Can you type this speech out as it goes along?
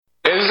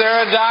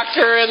there a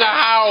doctor in the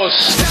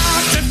house?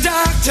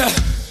 Doctor,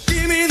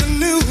 give me the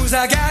news.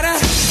 I got a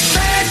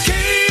bad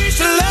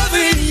case of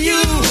loving you.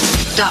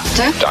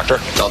 Doctor. Doctor.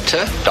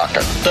 Doctor.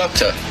 Doctor.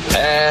 Doctor.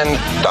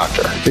 And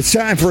doctor. It's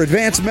time for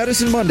Advanced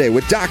Medicine Monday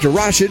with Dr.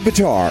 Rashid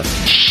Buttar.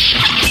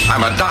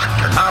 I'm a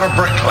doctor, not a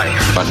bricklayer.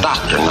 I'm a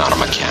doctor, not a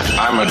mechanic.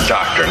 I'm a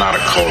doctor, not a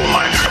coal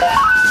miner.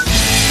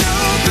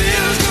 No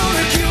pill's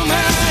gonna kill my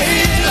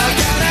head. I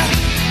got a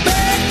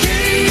bad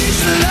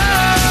case of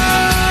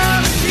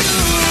love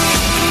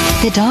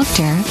you. The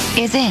doctor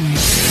is in.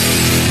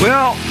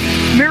 Well,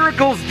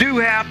 miracles do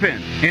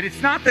happen. And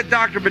it's not that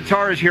Dr.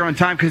 Buttar is here on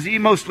time, because he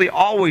mostly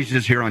always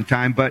is here on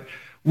time, but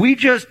we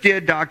just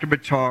did, Dr.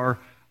 Buttar,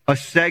 a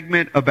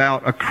segment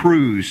about a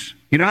cruise.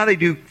 You know how they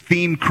do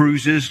themed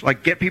cruises?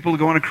 Like get people to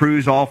go on a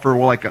cruise all for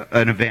like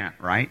an event,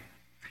 right?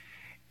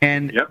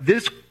 And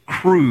This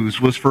cruise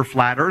was for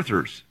flat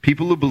earthers,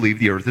 people who believe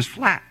the earth is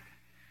flat.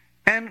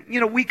 And, you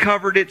know, we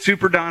covered it,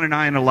 Super Don and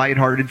I, in a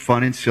lighthearted,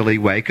 fun, and silly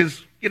way,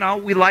 because, you know,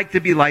 we like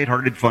to be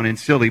lighthearted, fun, and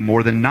silly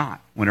more than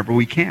not, whenever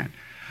we can.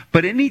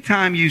 But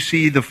anytime you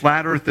see the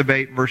flat earth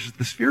debate versus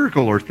the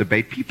spherical earth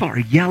debate, people are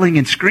yelling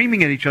and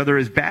screaming at each other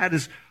as bad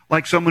as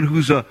like someone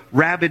who's a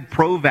rabid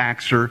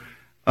pro-vaxxer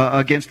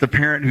against a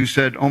parent who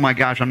said, oh my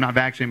gosh, I'm not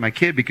vaccinating my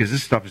kid because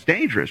this stuff is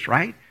dangerous,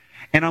 right?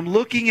 And I'm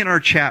looking in our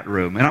chat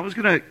room, and I was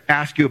going to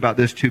ask you about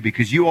this too,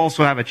 because you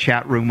also have a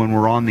chat room when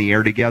we're on the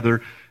air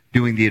together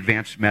doing the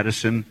advanced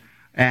medicine,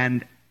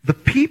 and the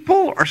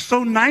people are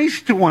so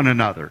nice to one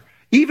another.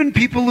 Even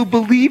people who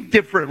believe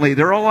differently,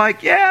 they're all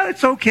like, yeah,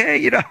 it's okay.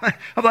 You know,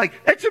 I'm like,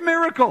 it's a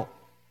miracle.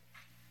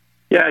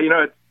 Yeah, you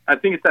know, I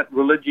think it's that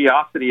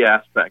religiosity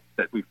aspect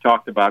that we've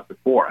talked about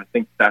before. I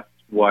think that's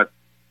what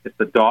it's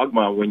the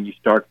dogma when you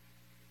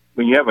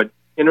have an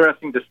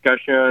interesting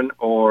discussion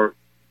or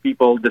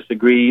people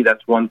disagree,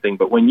 that's one thing.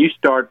 But when you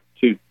start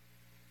to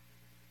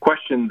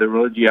question the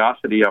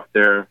religiosity of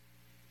their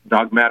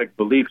dogmatic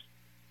beliefs,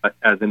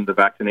 as in the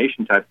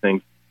vaccination type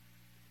things,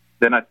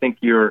 then I think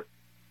you're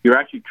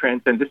actually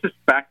transcend. This is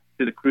back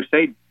to the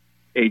Crusade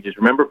ages.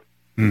 Remember,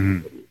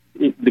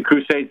 the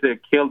Crusades that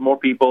killed more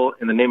people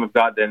in the name of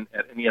God than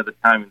at any other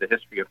time in the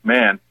history of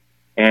man.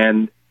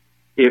 And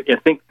I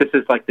think this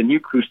is like the new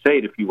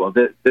crusade, if you will.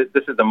 This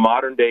is the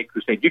modern-day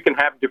crusade. You can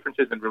have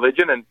differences in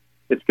religion, and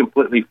it's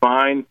completely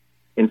fine,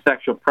 in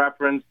sexual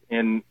preference,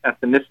 in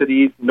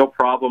ethnicities, no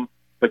problem.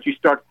 But you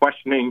start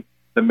questioning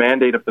the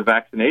mandate of the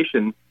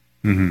vaccination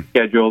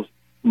schedules,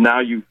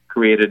 now you've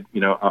created, you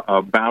know,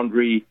 a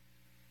boundary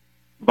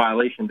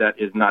violation that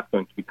is not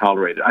going to be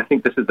tolerated. I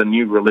think this is the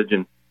new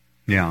religion,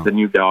 the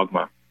new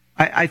dogma.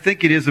 I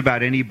think it is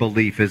about any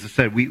belief. As I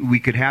said, we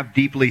could have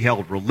deeply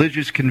held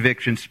religious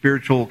convictions,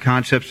 spiritual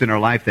concepts in our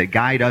life that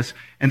guide us,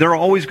 and there are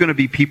always going to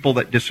be people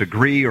that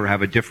disagree or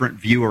have a different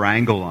view or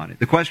angle on it.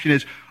 The question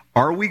is,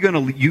 are we going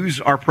to use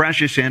our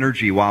precious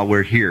energy while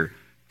we're here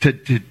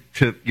to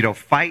you know,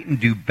 fight and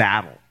do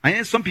battle? I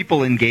know some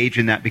people engage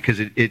in that because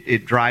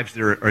it drives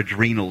their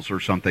adrenals or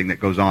something that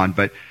goes on,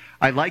 but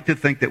I like to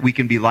think that we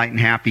can be light and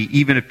happy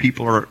even if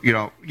people are, you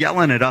know,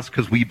 yelling at us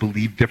because we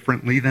believe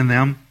differently than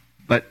them.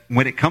 But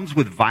when it comes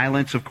with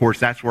violence, of course,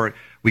 that's where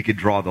we could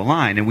draw the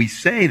line. And we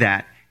say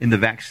that in the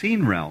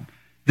vaccine realm.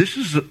 This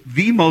is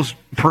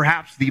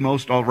perhaps the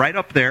most, right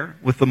up there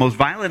with the most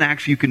violent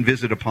acts you can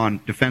visit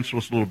upon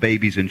defenseless little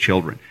babies and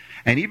children.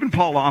 And even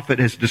Paul Offit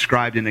has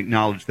described and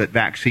acknowledged that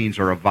vaccines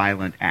are a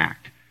violent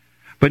act.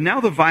 But now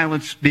the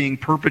violence being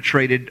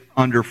perpetrated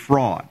under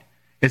fraud,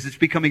 as it's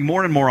becoming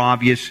more and more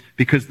obvious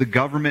because the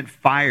government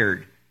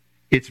fired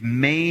its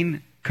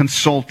main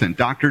consultant,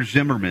 Dr.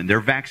 Zimmerman, their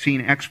vaccine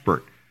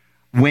expert,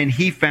 when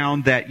he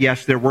found that,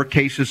 yes, there were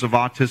cases of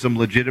autism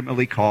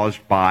legitimately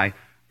caused by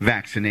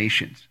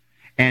vaccinations.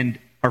 And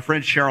our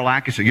friend Cheryl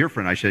Atkinson, your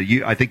friend,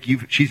 I think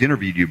she's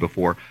interviewed you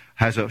before,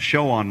 has a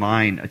show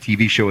online, a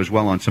TV show as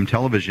well on some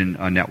television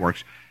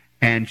networks,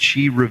 and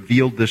she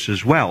revealed this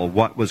as well,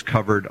 what was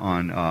covered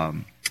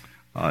on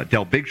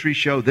Del Bigtree's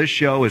show, this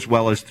show, as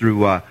well as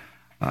through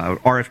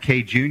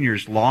RFK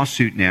Jr.'s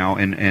lawsuit now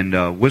and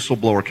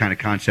whistleblower kind of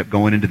concept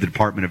going into the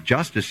Department of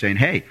Justice saying,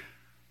 hey,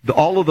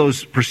 all of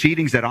those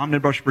proceedings, that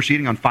omnibus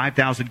proceeding on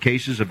 5,000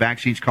 cases of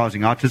vaccines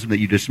causing autism that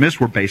you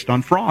dismissed were based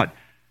on fraud.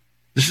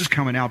 This is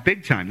coming out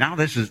big time. Now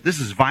this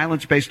is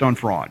violence based on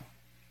fraud.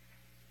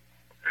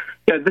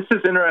 Yeah, this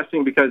is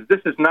interesting because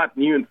this is not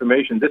new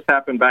information. This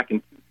happened back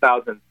in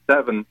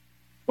 2007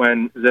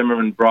 when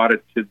Zimmerman brought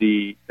it to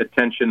the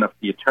attention of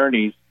the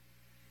attorneys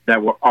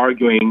that were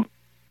arguing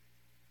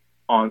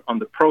on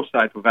the pro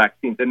side for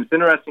vaccines. And it's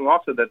interesting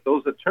also that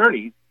those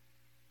attorneys,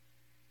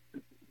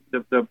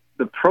 the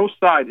pro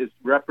side is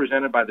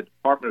represented by the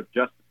Department of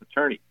Justice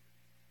attorney.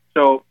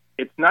 So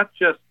it's not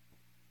just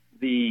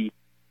the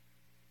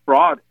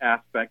fraud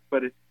aspect,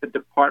 but it's the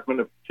Department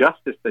of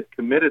Justice that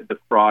committed the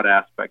fraud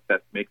aspect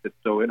that makes it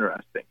so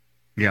interesting.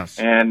 Yes.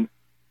 And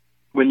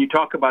when you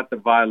talk about the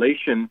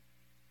violation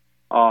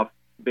of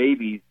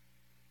babies,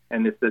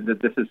 and this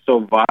is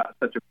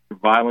such a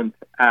violent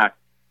act,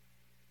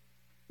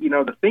 you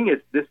know, the thing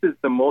is, this is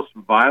the most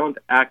violent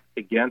act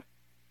against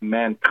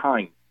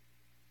mankind.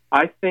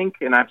 I think,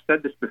 and I've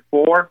said this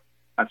before,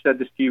 I've said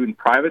this to you in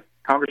private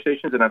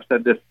conversations, and I've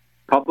said this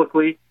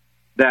publicly,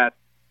 that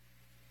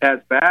as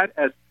bad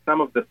as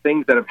some of the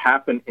things that have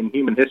happened in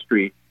human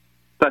history,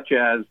 such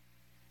as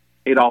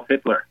Adolf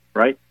Hitler,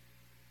 right?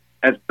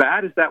 As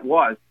bad as that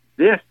was,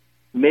 this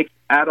makes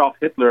Adolf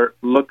Hitler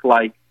look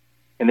like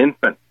an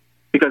infant,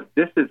 because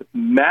this is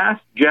mass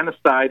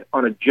genocide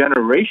on a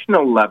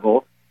generational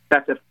level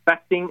that's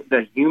affecting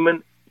the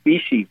human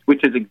species,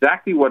 which is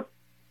exactly what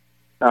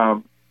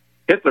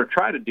Hitler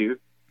tried to do.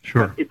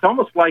 Sure. It's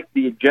almost like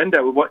the agenda,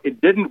 it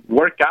didn't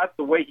work out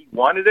the way he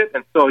wanted it,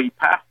 and so he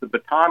passed the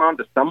baton on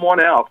to someone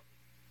else.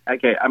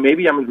 Okay,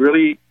 maybe I'm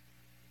really,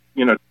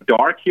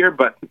 dark here,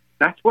 but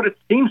that's what it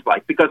seems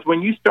like, because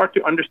when you start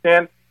to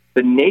understand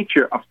the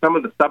nature of some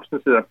of the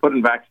substances that are put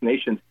in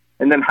vaccinations,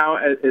 and then how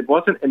it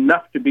wasn't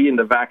enough to be in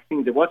the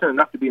vaccines, it wasn't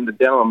enough to be in the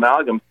dental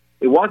amalgams,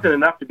 it wasn't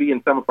enough to be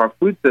in some of our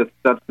food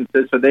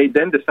substances, so they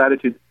then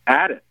decided to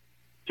add it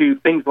to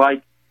things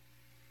like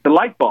the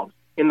light bulbs.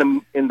 In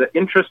the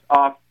interest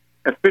of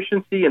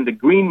efficiency and the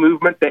green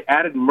movement, they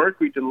added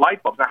mercury to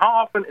light bulbs. Now, how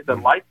often is a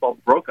light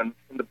bulb broken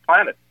in the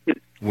planet? It's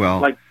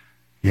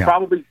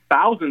probably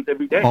thousands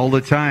every day. All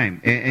the time.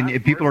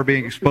 And people are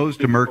being exposed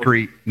to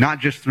mercury, not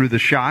just through the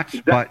shots,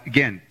 but,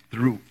 again,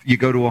 you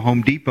go to a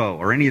Home Depot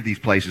or any of these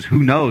places,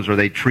 who knows? Are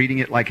they treating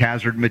it like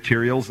hazard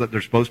materials that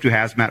they're supposed to,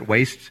 hazmat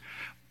wastes?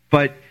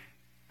 But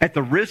at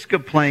the risk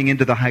of playing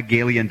into the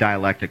Hegelian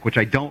dialectic, which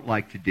I don't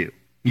like to do,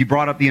 you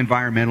brought up the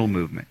environmental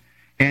movement.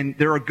 And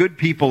there are good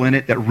people in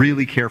it that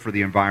really care for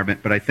the environment,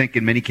 but I think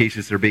in many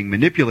cases they're being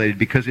manipulated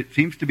because it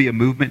seems to be a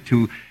movement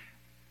to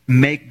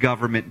make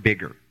government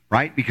bigger,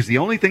 right? Because the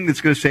only thing that's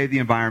going to save the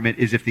environment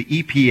is if the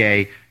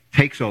EPA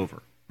takes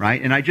over,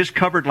 right? And I just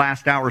covered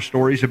last hour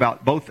stories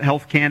about both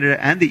Health Canada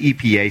and the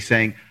EPA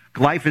saying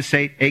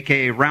glyphosate,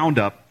 a.k.a.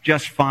 Roundup,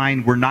 just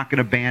fine. We're not going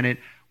to ban it.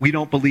 We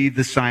don't believe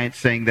the science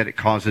saying that it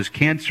causes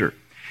cancer.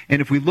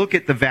 And if we look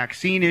at the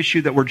vaccine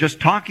issue that we're just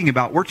talking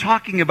about, we're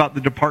talking about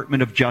the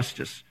Department of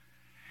Justice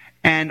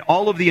and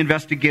all of the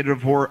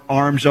investigative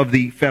arms of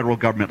the federal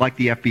government, like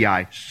the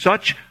FBI.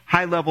 Such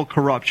high-level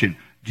corruption.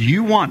 Do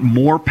you want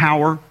more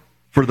power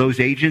for those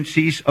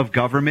agencies of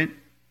government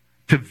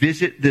to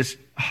visit this,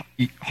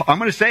 I'm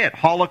going to say it,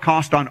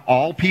 Holocaust on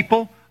all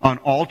people, on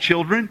all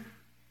children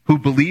who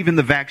believe in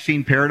the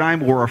vaccine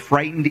paradigm or are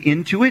frightened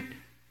into it?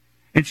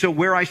 And so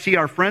where I see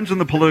our friends on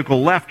the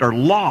political left are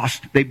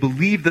lost, they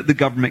believe that the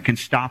government can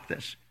stop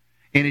this.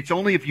 And it's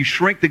only if you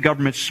shrink the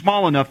government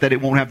small enough that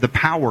it won't have the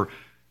power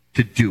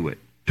to do it,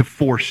 to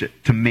force it,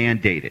 to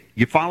mandate it.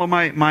 You follow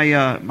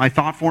my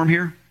thought form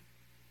here?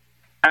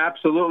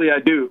 Absolutely, I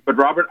do. But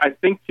Robert, I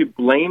think to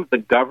blame the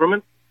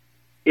government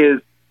is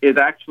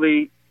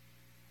actually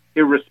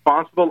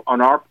irresponsible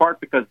on our part,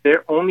 because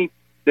they're only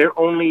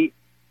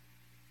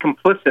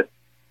complicit.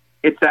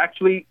 It's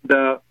actually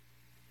the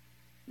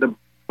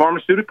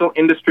pharmaceutical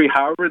industry,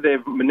 however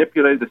they've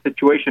manipulated the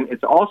situation.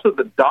 It's also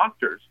the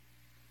doctors,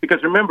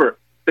 because remember,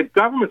 the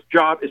government's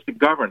job is to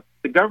govern.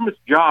 The government's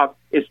job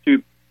is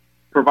to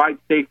provide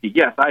safety.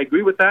 Yes, I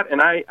agree with that,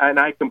 and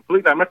I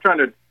completely. I'm not trying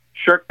to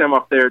shirk them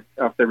of their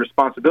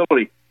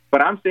responsibility,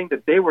 but I'm saying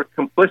that they were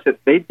complicit.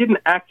 They didn't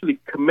actually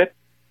commit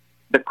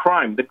the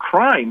crime. The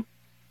crime,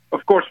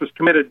 of course, was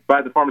committed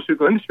by the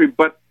pharmaceutical industry,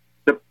 but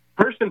the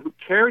person who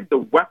carried the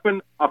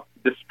weapon of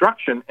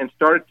destruction and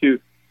started to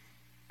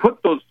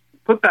put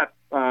that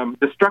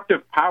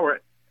destructive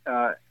power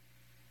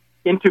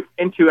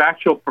into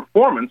actual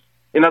performance.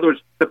 In other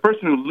words, the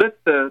person who lit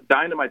the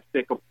dynamite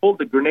stick or pulled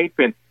the grenade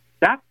pin,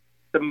 that's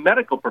the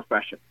medical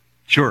profession.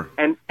 Sure.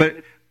 But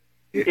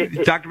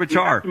Dr.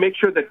 Buttar, make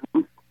sure that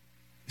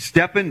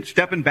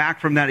stepping back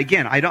from that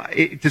again,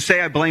 to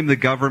say I blame the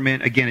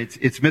government again,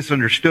 it's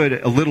misunderstood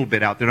a little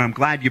bit out there. And I'm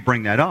glad you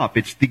bring that up.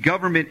 It's the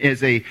government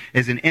as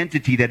an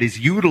entity that is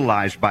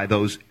utilized by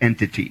those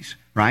entities,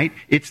 right?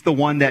 It's the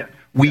one that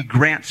we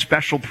grant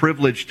special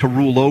privilege to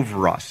rule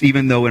over us,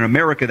 even though in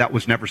America that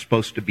was never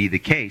supposed to be the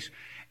case.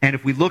 And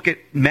if we look at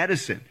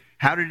medicine,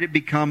 how did it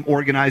become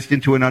organized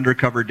into an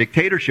undercover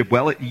dictatorship?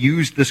 Well, it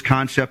used this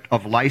concept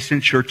of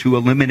licensure to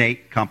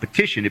eliminate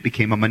competition. It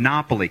became a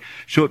monopoly.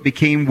 So it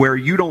became where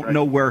you don't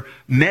know where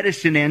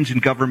medicine ends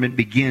and government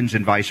begins,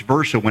 and vice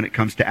versa when it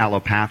comes to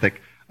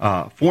allopathic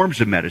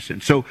forms of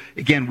medicine. So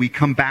again, we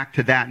come back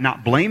to that,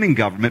 not blaming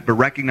government, but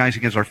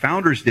recognizing, as our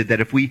founders did, that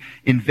if we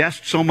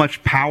invest so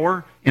much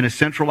power in a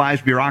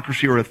centralized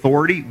bureaucracy or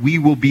authority, we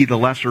will be the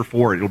lesser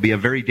for it. It'll be a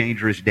very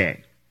dangerous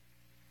day.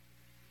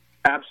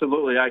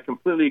 Absolutely. I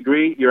completely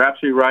agree. You're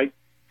absolutely right.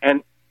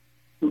 And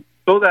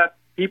so that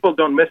people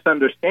don't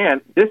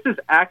misunderstand, this is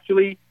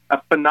actually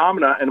a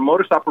phenomena and a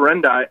modus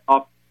operandi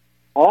of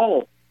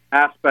all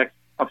aspects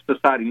of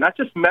society, not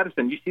just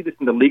medicine. You see this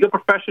in the legal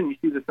profession. You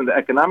see this in the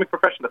economic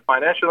profession, the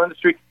financial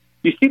industry.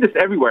 You see this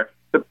everywhere.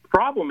 The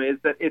problem is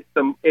that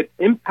it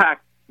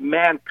impacts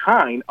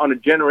mankind on a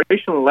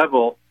generational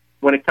level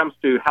when it comes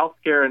to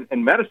healthcare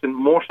and medicine,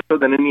 more so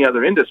than any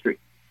other industry.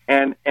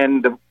 And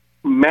the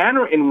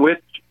manner in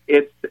which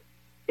it's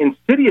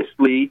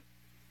insidiously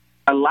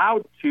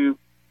allowed to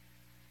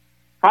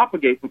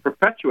propagate and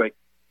perpetuate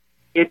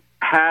it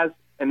has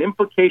an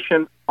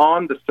implication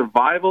on the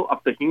survival of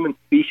the human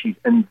species,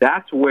 and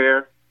that's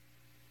where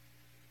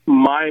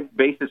my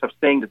basis of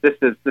saying that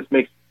this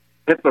makes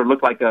Hitler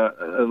look like a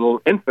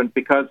little infant,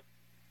 because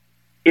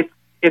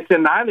it's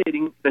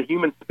annihilating the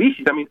human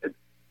species. I mean,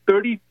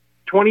 30,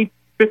 20,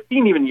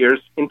 15 even years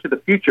into the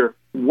future,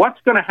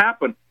 what's going to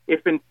happen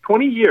if in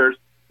 20 years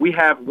we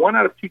have 1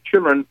 out of 2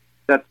 children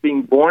that's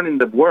being born in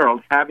the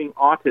world having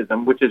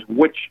autism, which is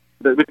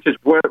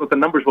where what the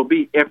numbers will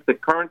be if the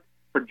current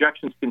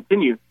projections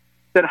continue?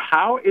 Then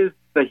how is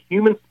the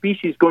human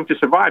species going to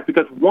survive?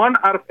 Because 1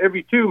 out of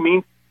every 2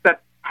 means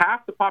that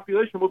half the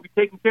population will be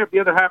taking care of the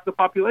other half of the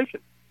population.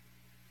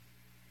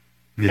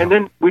 Yeah. And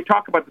then we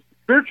talk about the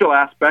spiritual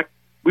aspect.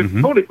 We've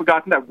totally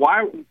forgotten that.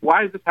 Why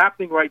is this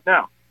happening right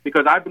now?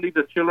 Because I believe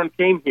the children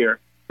came here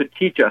to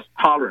teach us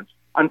tolerance,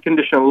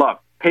 unconditional love,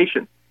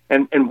 patience.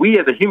 And we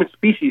as a human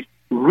species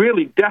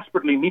really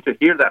desperately need to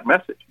hear that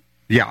message.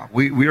 Yeah,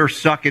 we are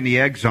sucking the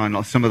eggs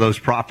on some of those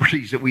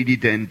properties that we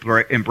need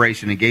to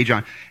embrace and engage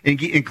on,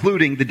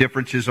 including the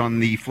differences on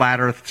the flat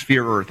Earth,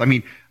 sphere Earth. I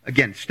mean,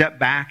 again, step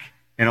back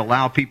and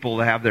allow people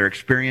to have their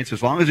experience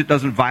as long as it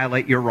doesn't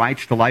violate your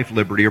rights to life,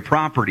 liberty, or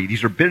property.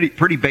 These are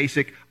pretty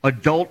basic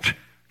adult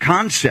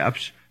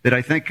concepts that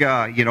I think,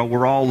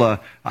 we're all,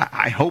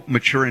 I hope,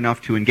 mature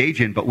enough to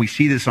engage in. But we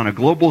see this on a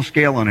global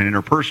scale, on an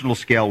interpersonal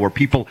scale, where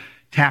people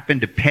tap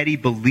into petty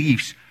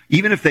beliefs.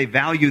 Even if they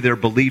value their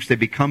beliefs, they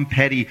become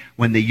petty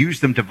when they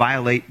use them to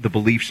violate the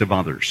beliefs of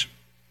others.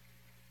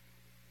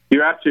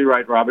 You're absolutely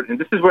right, Robert. And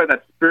this is where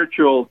that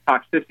spiritual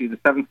toxicity, the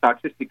seventh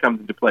toxicity,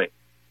 comes into play.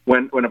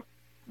 When a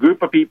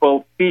group of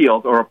people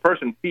feels, or a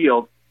person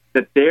feels,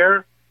 that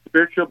their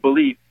spiritual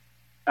belief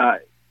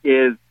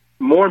is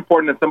more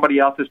important than somebody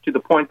else's, to the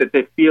point that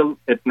they feel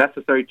it's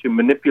necessary to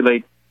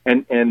manipulate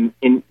and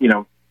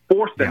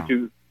force them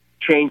to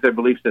change their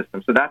belief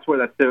system. So that's where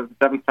that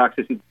seventh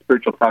toxicity,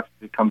 spiritual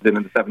toxicity, comes in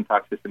the seventh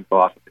toxicity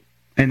philosophy.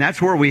 And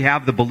that's where we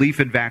have the belief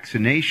in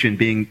vaccination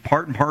being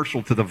part and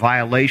parcel to the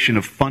violation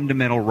of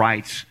fundamental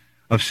rights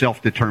of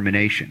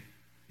self-determination.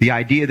 The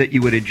idea that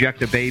you would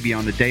inject a baby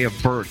on the day of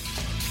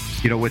birth,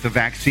 with a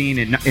vaccine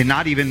and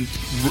not even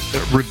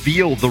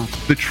reveal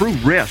the true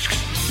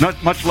risks,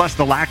 not much less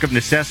the lack of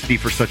necessity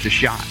for such a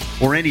shot,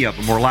 or any of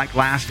them, or like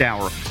last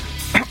hour.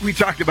 We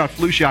talked about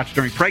flu shots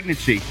during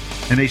pregnancy,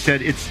 and they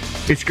said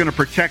it's going to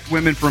protect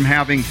women from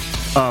having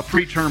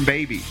preterm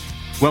babies.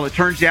 Well, it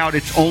turns out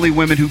it's only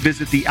women who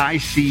visit the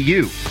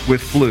ICU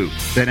with flu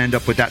that end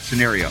up with that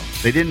scenario.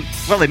 They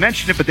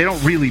mention it, but they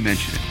don't really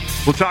mention it.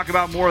 We'll talk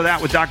about more of that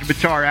with Dr.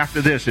 Buttar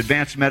after this.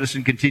 Advanced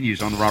Medicine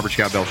continues on the Robert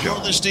Scott Bell Show.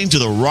 You're listening to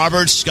the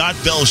Robert Scott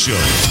Bell Show.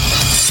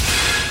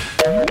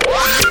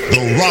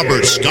 The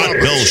Robert Scott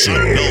Bell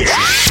Show.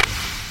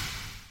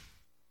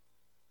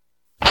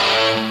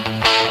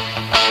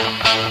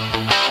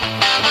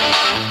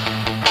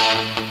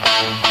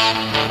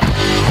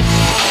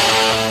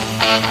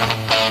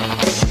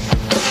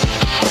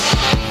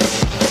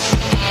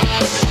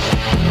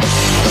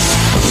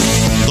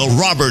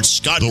 Robert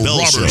Scott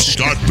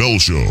Bell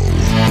Show.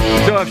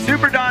 So if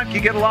Super Don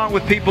can get along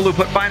with people who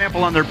put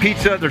pineapple on their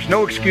pizza, there's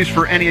no excuse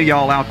for any of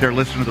y'all out there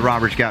listening to the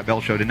Robert Scott Bell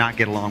Show to not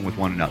get along with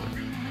one another.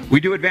 We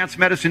do Advanced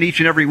Medicine each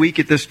and every week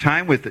at this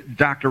time with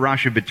Dr.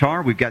 Rashid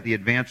Buttar. We've got the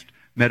Advanced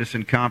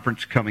Medicine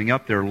Conference coming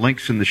up. There are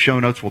links in the show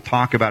notes. We'll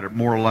talk about it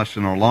more or less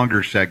in our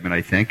longer segment,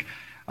 I think.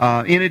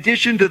 In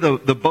addition to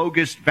the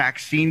bogus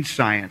vaccine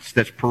science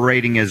that's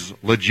parading as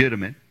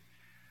legitimate,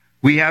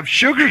 we have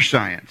sugar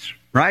science.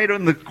 Right?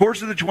 On the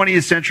course of the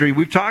 20th century,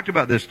 we've talked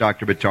about this,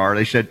 Dr. Buttar.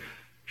 They said,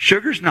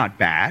 sugar's not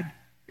bad.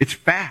 It's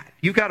fat.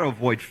 You got to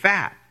avoid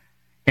fat.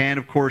 And,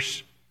 of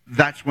course,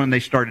 that's when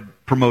they started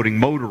promoting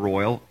motor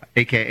oil,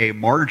 a.k.a.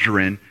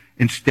 margarine,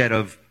 instead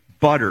of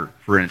butter,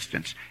 for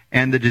instance.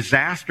 And the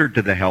disaster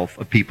to the health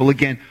of people.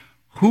 Again,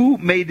 who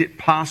made it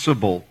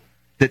possible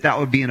that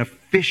would be an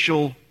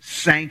official,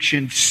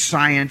 sanctioned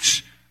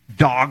science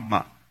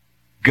dogma?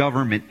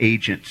 Government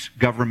agents,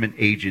 government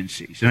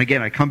agencies. And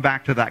again, I come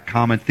back to that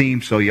common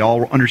theme so you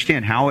all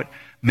understand how it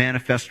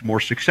manifests more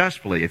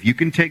successfully. If you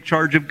can take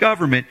charge of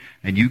government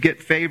and you get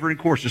favor in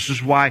course, this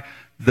is why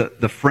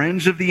the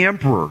friends of the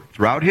emperor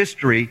throughout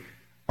history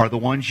are the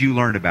ones you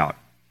learn about.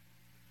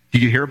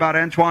 Did you hear about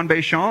Antoine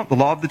Béchamp, the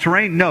law of the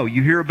terrain? No,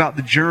 you hear about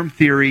the germ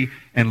theory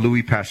and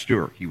Louis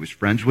Pasteur. He was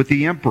friends with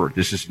the emperor.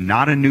 This is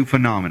not a new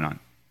phenomenon.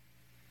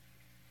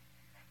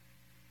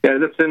 Yeah,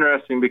 that's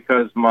interesting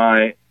because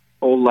my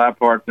old lab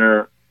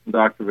partner,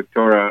 Dr.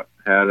 Victoria,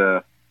 had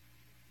a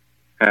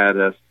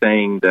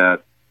saying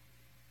that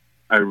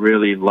I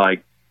really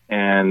liked,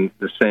 and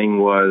the saying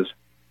was,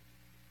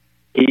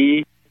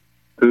 he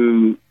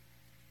who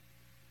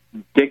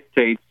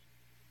dictates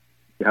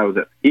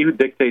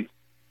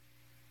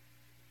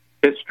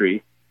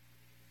history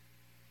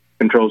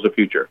controls the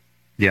future.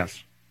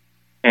 Yes.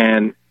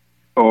 He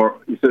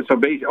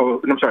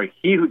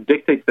who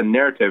dictates the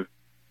narrative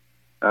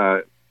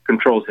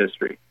controls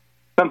history.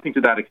 Something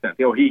to that extent.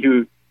 He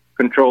who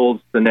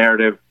controls the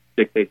narrative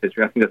dictates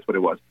history. I think that's what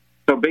it was.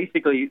 So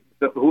basically,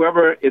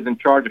 whoever is in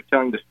charge of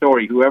telling the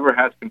story, whoever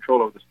has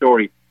control of the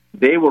story,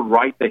 they will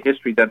write the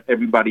history that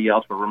everybody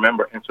else will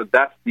remember. And so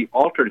that's the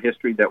altered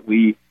history that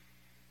we,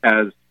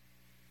 as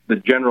the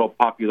general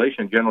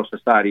population, general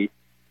society,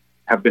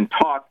 have been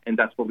taught, and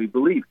that's what we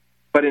believe.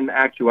 But in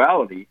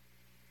actuality,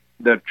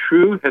 the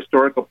true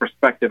historical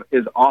perspective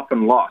is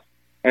often lost.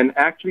 And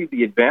actually,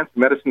 the Advanced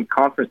Medicine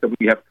Conference that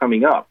we have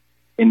coming up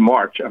in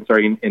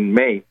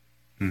May,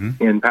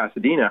 in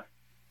Pasadena,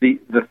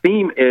 the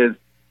theme is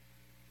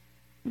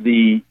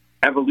the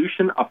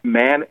evolution of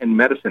man and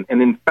medicine.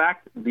 And in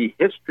fact, the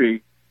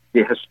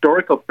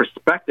historical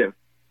perspective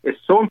is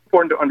so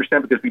important to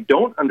understand, because if we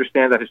don't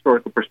understand that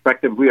historical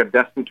perspective, we are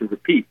destined to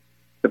repeat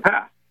the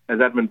past, as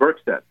Edmund Burke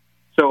said.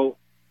 So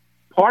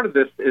part of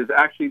this is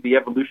actually the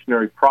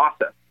evolutionary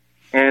process.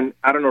 And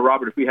I don't know,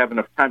 Robert, if we have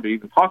enough time to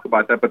even talk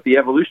about that, but the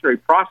evolutionary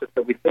process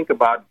that we think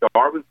about,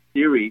 Darwin's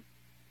theory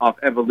of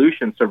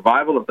evolution,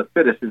 survival of the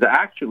fittest, is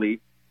actually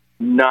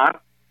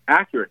not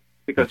accurate,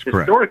 because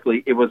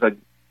historically it was a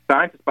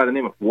scientist by the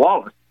name of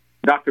Wallace.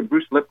 Dr.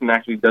 Bruce Lipton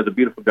actually does a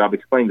beautiful job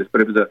explaining this, but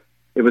it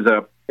was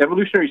a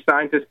evolutionary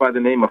scientist by the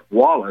name of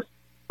Wallace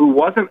who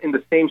wasn't in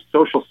the same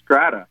social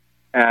strata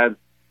as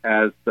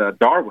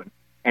Darwin,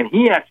 and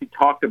he actually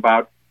talked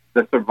about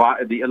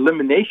the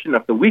elimination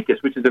of the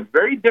weakest, which is a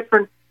very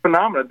different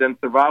phenomenon than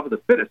survival of the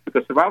fittest,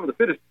 because survival of the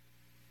fittest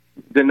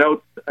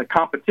denotes a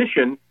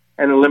competition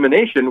and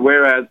elimination,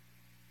 whereas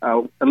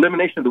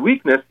elimination of the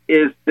weakness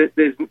is that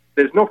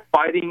there's no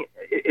fighting.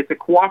 It's a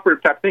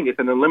cooperative type thing. It's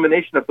an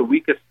elimination of the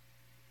weakest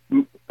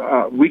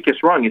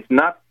rung. It's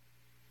not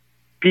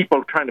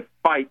people trying to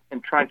fight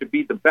and trying to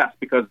be the best,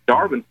 because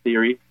Darwin's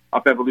theory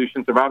of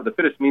evolution, survival of the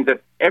fittest, means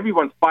that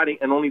everyone's fighting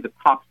and only the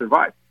top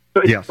survive.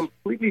 So it's a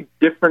completely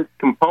different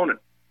component.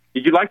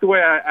 Did you like the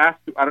way I asked?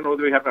 I don't know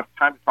whether we have enough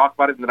time to talk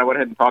about it, and then I went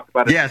ahead and talked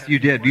about it. Yes, you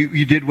did.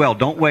 You did well.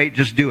 Don't wait.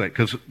 Just do it,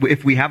 because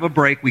if we have a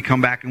break, we come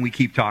back and we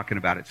keep talking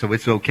about it, so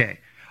it's okay.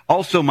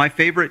 Also, my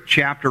favorite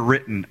chapter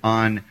written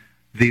on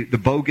the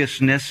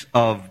bogusness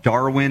of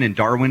Darwin and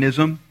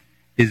Darwinism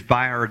is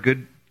by our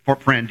good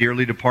friend,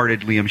 dearly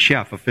departed Liam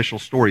Sheff, Official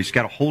Stories. He's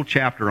got a whole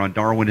chapter on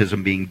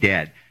Darwinism being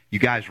dead. You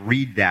guys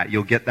read that.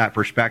 You'll get that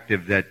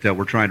perspective that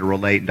we're trying to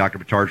relate, and Dr.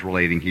 Buttar's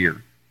relating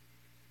here.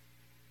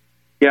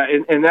 Yeah,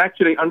 and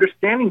actually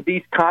understanding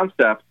these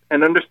concepts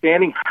and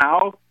understanding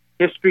how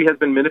history has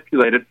been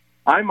manipulated,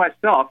 I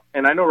myself,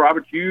 and I know,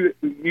 Robert, you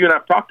and I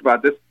have talked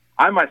about this,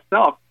 I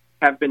myself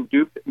have been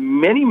duped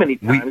many, many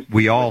times.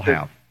 We all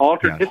have.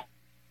 Altered this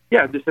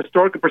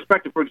historical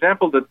perspective. For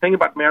example, the thing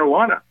about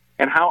marijuana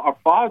and how our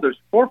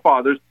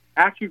forefathers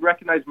actually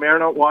recognized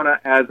marijuana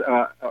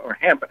or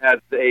hemp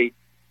as a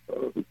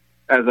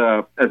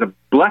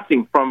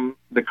blessing from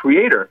the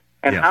Creator,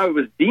 and how it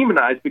was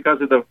demonized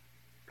because of the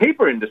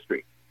paper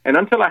industry. And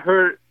until I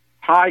heard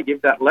Ty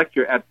give that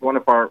lecture at one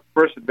of our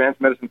first advanced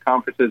medicine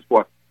conferences,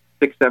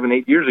 6, 7,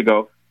 8 years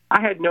ago,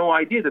 I had no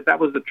idea that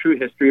was the true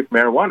history of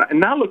marijuana. And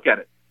now look at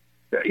it.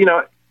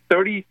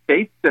 30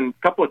 states and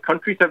a couple of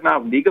countries have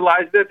now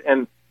legalized it.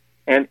 And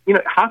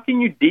how can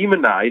you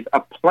demonize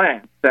a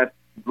plant that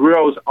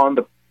grows on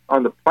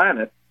the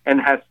planet and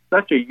has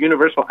such a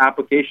universal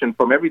application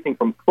from everything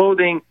from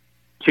clothing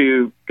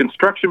to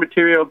construction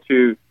material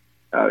to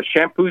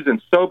shampoos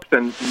and soaps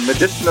and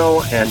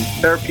medicinal and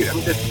therapy? I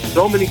mean, there's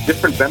so many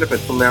different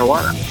benefits from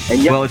marijuana,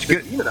 and yet it's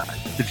good.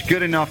 It's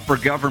good enough for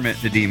government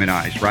to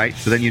demonize, right?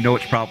 So then you know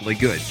it's probably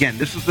good. Again,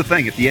 this is the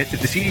thing. If the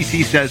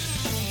CDC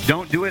says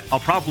don't do it,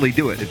 I'll probably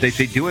do it. If they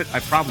say do it, I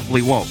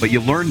probably won't. But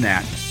you learn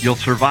that. You'll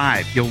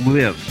survive. You'll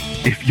live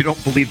if you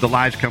don't believe the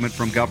lies coming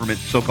from government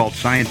so-called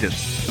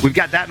scientists. We've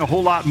got that and a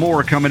whole lot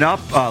more coming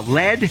up.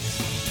 Lead,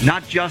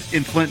 not just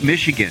in Flint,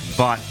 Michigan,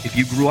 but if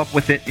you grew up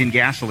with it in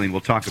gasoline, we'll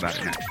talk about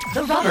it next.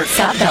 The Robert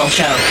Scott Bell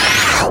Show.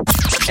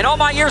 In all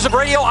my years of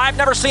radio, I've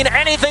never seen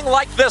anything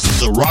like this.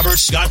 The Robert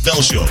Scott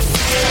Bell Show.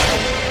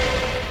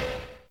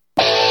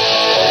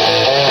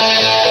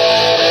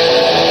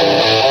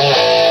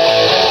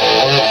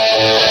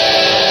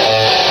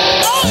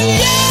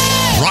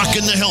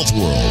 Rocking the health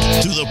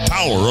world through the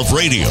power of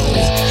radio.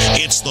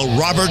 It's the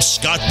Robert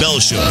Scott Bell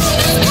Show.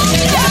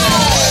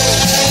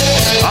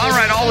 All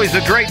right, always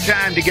a great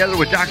time together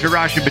with Dr.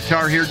 Rashid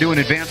Buttar here doing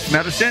advanced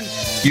medicine.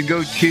 You can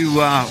go to,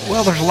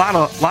 there's a lot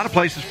of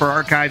places for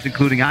archives,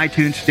 including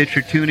iTunes,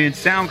 Stitcher, TuneIn,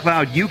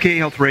 SoundCloud, UK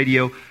Health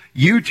Radio,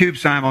 YouTube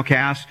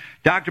simulcast.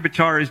 Dr.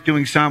 Buttar is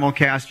doing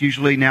simulcast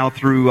usually now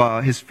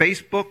through his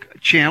Facebook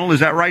channel.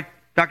 Is that right,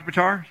 Dr.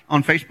 Buttar,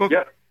 on Facebook?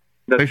 Yeah.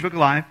 Facebook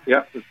Live?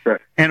 Yeah, that's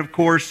correct. And, of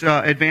course,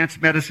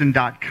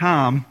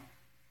 advancedmedicine.com.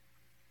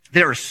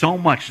 There is so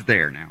much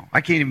there now. I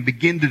can't even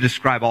begin to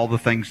describe all the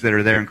things that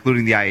are there,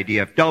 including the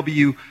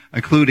IADFW,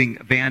 including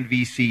Van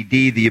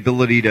VCD, the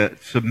ability to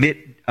submit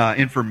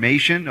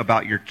information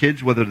about your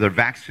kids, whether they're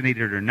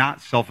vaccinated or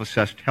not,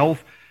 self-assessed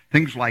health,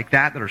 things like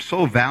that are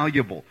so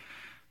valuable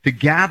to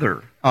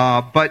gather.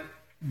 But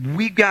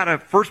we've got to,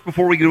 first,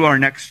 before we go to our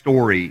next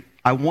story,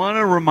 I want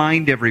to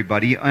remind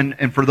everybody,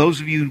 and for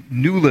those of you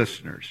new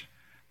listeners,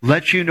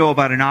 let you know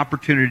about an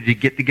opportunity to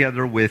get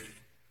together with,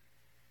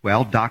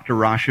 Dr.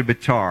 Rashid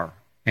Buttar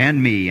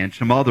and me and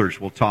some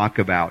others we'll talk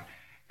about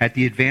at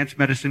the Advanced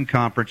Medicine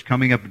Conference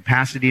coming up in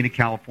Pasadena,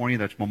 California.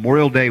 That's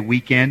Memorial Day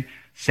weekend,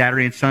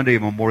 Saturday and Sunday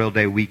of Memorial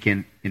Day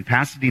weekend in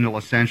Pasadena,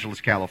 Los Angeles,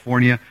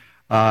 California.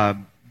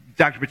 Dr.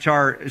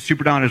 Buttar,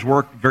 Super Don has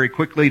worked very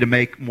quickly to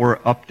make more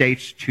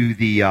updates to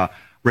the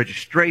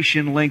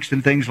registration links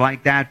and things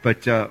like that.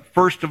 But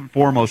first and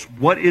foremost,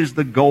 what is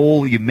the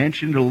goal? You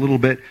mentioned a little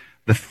bit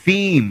the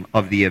theme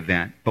of the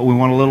event, but we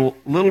want a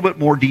little bit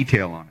more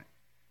detail on it.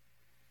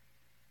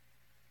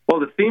 Well,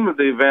 the theme of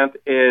the event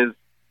is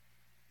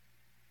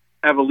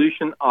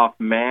evolution of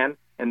man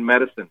and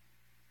medicine.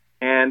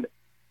 And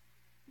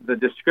the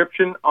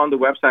description on the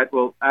website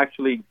will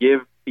actually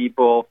give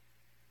people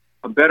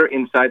a better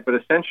insight. But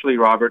essentially,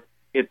 Robert,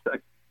 it's a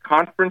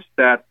conference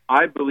that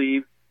I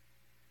believe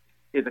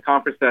is a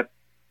conference that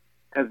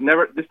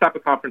this type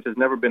of conference has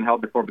never been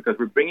held before, because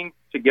we're bringing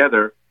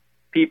together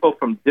people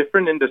from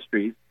different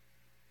industries,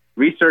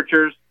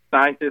 researchers,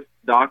 scientists,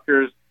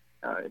 doctors,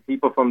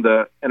 people from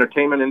the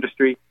entertainment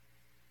industry,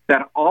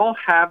 that all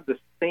have the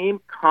same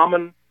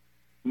common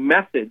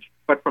message,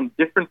 but from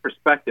different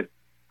perspectives.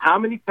 How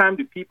many times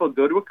do people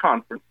go to a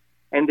conference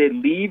and they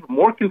leave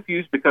more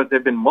confused because there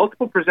have been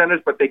multiple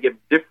presenters, but they give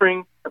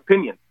differing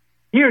opinions?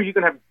 Here, you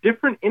can have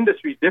different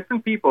industries,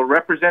 different people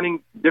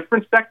representing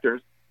different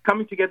sectors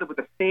coming together with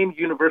the same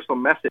universal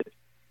message.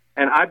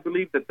 And I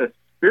believe that the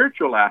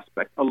spiritual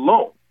aspect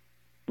alone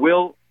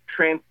will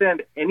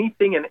transcend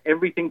anything and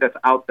everything that's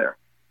out there.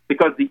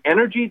 Because the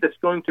energy that's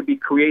going to be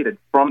created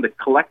from the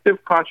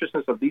collective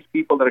consciousness of these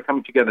people that are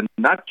coming together,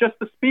 not just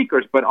the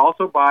speakers, but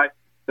also by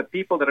the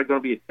people that are going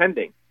to be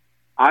attending,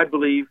 I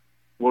believe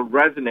will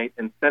resonate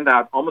and send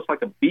out almost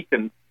like a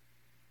beacon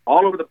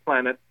all over the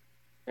planet,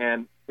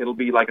 and it'll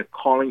be like a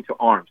calling to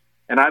arms.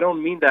 And I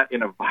don't mean that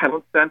in a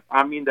violent sense.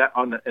 I mean that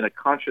in a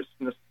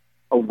consciousness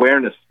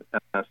awareness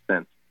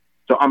sense.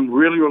 So I'm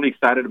really, really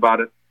excited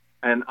about it,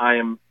 and I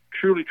am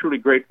truly, truly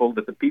grateful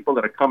that the people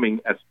that are coming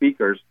as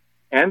speakers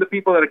and the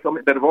people that are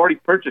coming that have already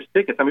purchased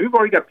tickets. I mean, we've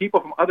already got people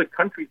from other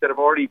countries that have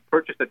already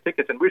purchased the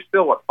tickets, and we're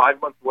still,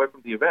 5 months away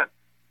from the event.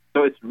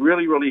 So it's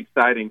really, really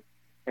exciting.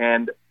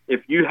 And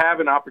if you have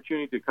an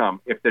opportunity to come,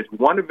 if there's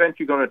one event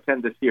you're going to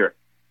attend this year,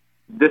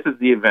 this is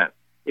the event.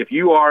 If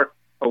you are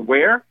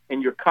aware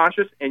and you're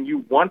conscious and you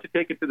want to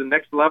take it to the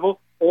next level,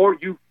 or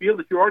you feel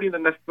that you're already in the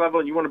next level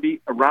and you want to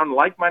be around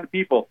like-minded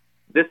people,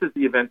 this is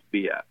the event to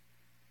be at.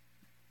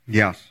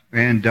 Yes,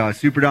 and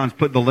Super Don's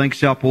put the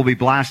links up. We'll be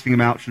blasting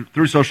them out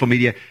through social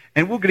media,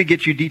 and we're going to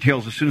get you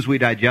details as soon as we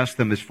digest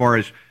them as far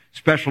as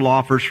special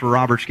offers for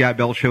Robert Scott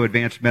Bell Show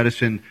Advanced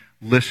Medicine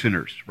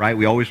listeners, right?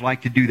 We always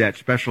like to do that,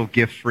 special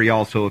gifts for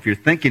y'all. So if you're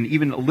thinking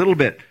even a little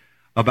bit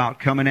about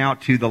coming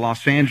out to the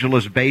Los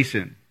Angeles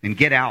Basin and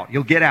get out,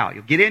 you'll get out.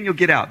 You'll get in, you'll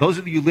get out. Those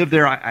of you who live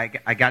there,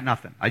 I got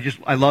nothing.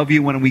 I love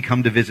you when we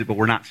come to visit, but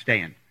we're not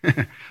staying.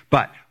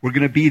 But we're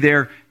going to be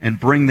there and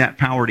bring that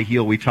power to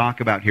heal we talk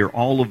about here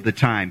all of the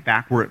time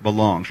back where it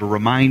belongs. We'll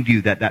remind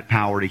you that that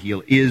power to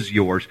heal is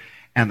yours,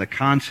 and the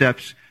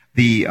concepts,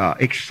 the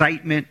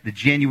excitement, the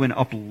genuine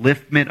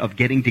upliftment of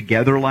getting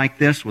together like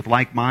this with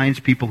like minds,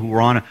 people who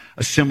are on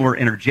a similar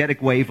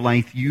energetic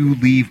wavelength, you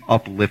leave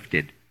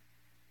uplifted.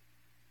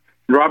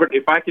 Robert,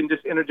 if I can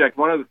just interject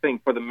one other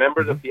thing. For the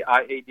members of the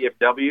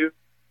IADFW,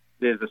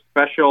 there's a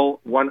special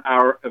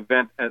 1-hour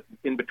event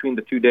in between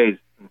the 2 days,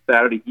 on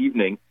Saturday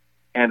evening.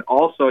 And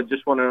also, I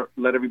just want to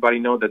let everybody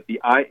know that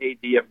the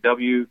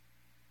IADFW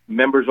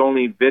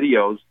members-only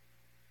videos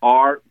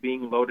are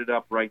being loaded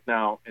up right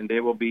now, and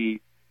they will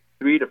be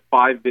 3 to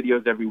 5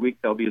 videos every week.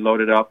 They'll be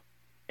loaded up.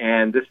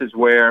 And this is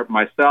where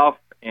myself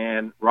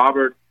and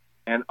Robert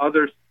and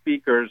other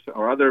speakers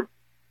or other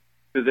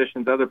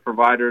physicians, other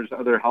providers,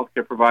 other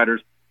healthcare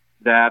providers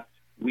that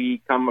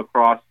we come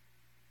across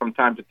from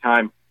time to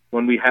time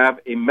when we have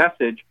a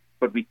message,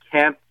 but we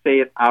can't say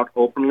it out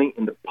openly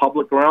in the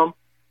public realm.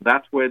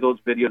 That's where those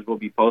videos will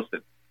be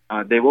posted.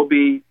 They will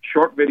be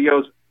short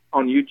videos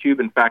on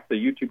YouTube. In fact, the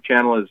YouTube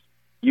channel is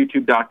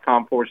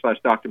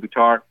youtube.com/Dr.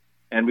 Buttar,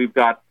 and we've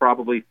got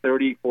probably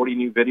 30, 40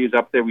 new videos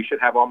up there. We should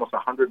have almost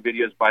 100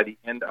 videos by the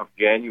end of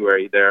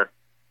January there,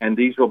 and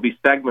these will be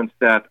segments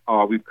that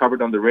we've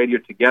covered on the radio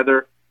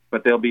together,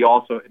 but there'll be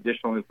also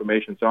additional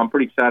information. So I'm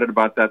pretty excited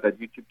about that. That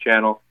YouTube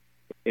channel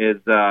is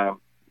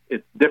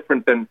it's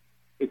different than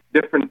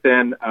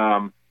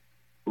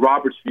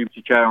Robert's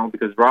YouTube channel,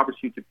 because Robert's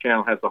YouTube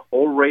channel has the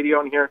whole radio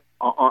on here,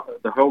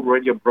 the whole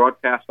radio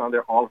broadcast on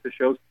there, all of the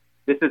shows.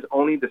 This is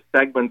only the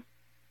segments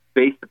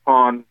based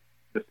upon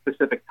the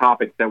specific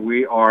topic that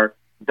we are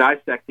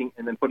dissecting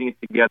and then putting it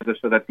together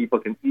so that people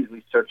can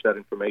easily search that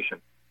information.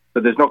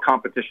 So there's no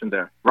competition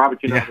there. Robert,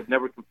 I would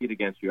never compete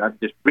against you. I'd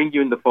just bring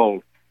you in the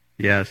fold.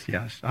 Yes,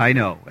 I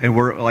know. And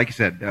we're, like I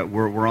said,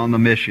 we're on the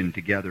mission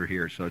together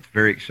here, so it's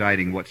very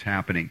exciting what's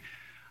happening.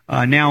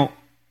 Now,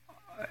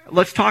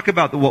 let's talk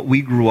about what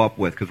we grew up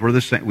with, because we're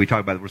the same. We talk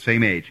about it, we're the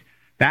same age.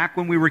 Back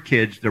when we were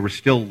kids, there was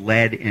still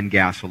lead in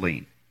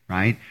gasoline,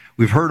 right?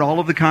 We've heard all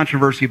of the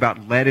controversy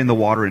about lead in the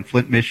water in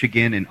Flint,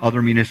 Michigan, and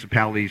other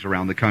municipalities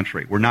around the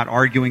country. We're not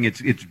arguing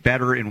it's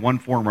better in one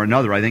form or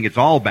another. I think it's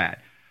all bad.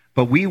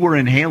 But we were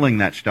inhaling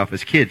that stuff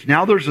as kids.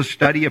 Now there's a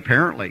study,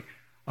 apparently,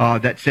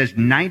 that says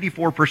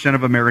 94%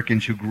 of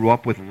Americans who grew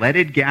up with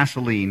leaded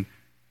gasoline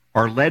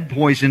are lead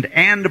poisoned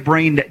and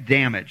brain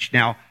damaged.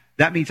 Now,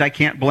 that means I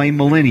can't blame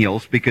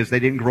millennials because they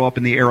didn't grow up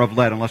in the era of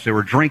lead unless they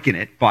were drinking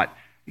it. But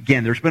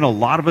again, there's been a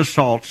lot of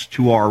assaults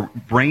to our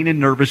brain and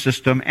nervous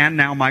system and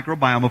now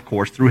microbiome, of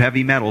course, through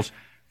heavy metals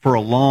for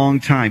a long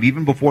time,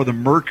 even before the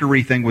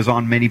mercury thing was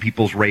on many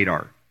people's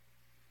radar.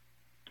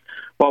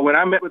 Well, when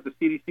I met with the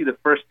CDC the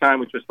first time,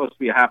 which was supposed to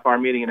be a half-hour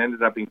meeting and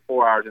ended up being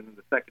 4 hours, and then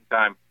the second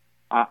time,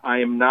 I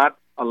am not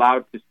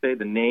allowed to say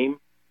the name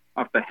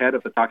of the head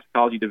of the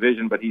toxicology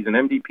division, but he's an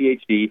MD,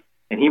 PhD,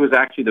 and he was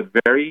actually the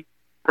very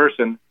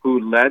person who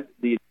led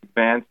the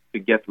advance to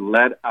get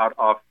lead out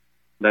of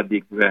led the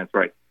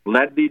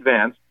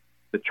advance,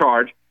 the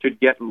charge to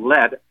get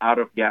lead out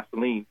of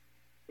gasoline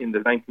in the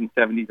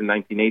 1970s and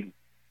 1980s.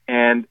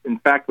 And in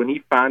fact, when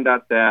he found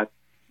out that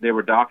there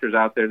were doctors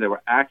out there that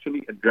were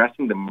actually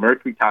addressing the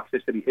mercury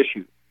toxicity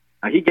issue,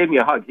 he gave me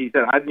a hug. He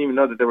said, I didn't even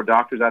know that there were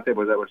doctors out there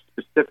that were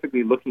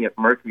specifically looking at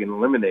mercury and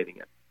eliminating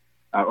it,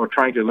 or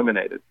trying to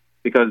eliminate it.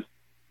 Because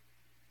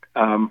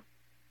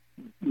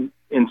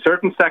in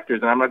certain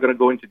sectors, and I'm not going to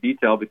go into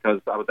detail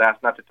because I was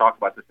asked not to talk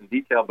about this in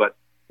detail, but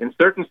in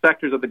certain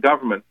sectors of the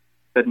government,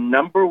 the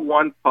number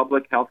one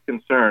public health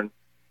concern,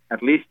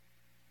 at least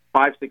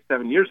 5, 6,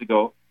 7 years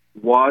ago,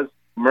 was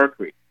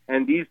mercury.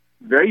 And these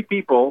very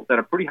people that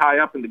are pretty high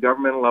up in the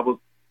governmental levels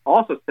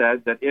also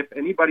said that if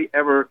anybody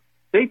ever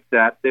states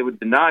that, they would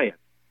deny it.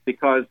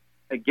 Because,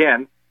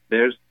 again,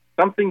 there's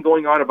something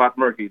going on about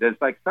mercury. There's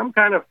some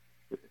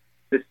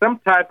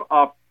type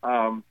of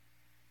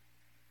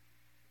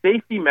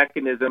safety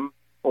mechanism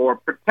or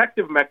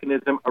protective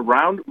mechanism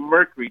around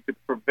mercury to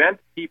prevent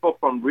people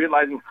from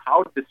realizing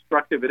how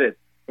destructive it is.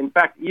 In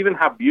fact, even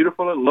how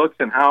beautiful it looks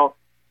and how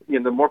the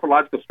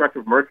morphological structure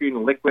of mercury in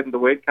the liquid and the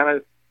way it kind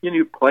of,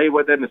 you play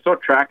with it and it's so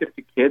attractive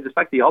to kids. It's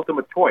like the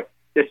ultimate toy.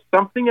 There's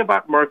something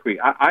about mercury.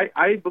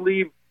 I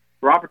believe,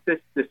 Robert,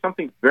 there's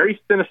something very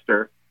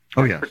sinister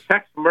that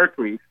protects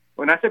mercury.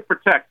 When I say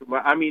protect,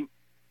 I mean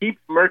keeps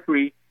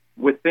mercury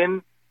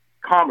within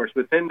commerce,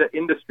 within the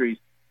industries.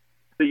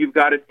 So you've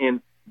got it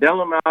in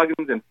dental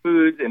amalgams and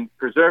foods and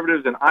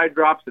preservatives and eye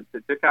drops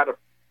that took out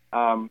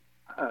of.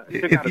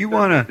 If you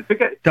want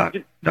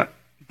to,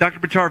 Dr.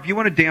 Buttar, if you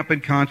want to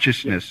dampen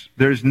consciousness,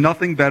 there's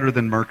nothing better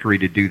than mercury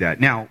to do that.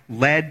 Now,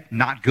 lead,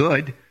 not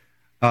good.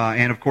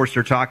 And, of course,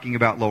 they're talking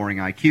about lowering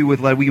IQ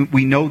with lead.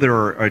 We know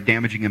there are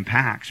damaging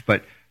impacts,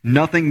 but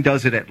nothing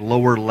does it at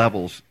lower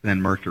levels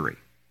than mercury.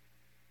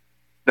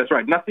 That's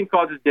right. Nothing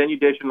causes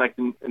denudation like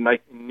in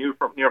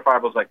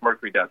neurofibrils like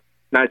mercury does.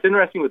 Now, it's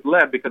interesting with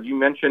lead because you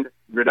mentioned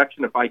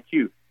reduction of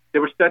IQ.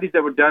 There were studies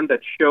that were done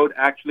that showed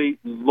actually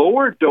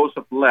lower dose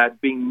of lead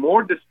being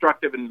more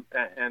destructive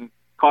and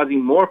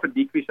causing more of a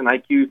decrease in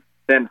IQ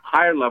than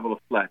higher level of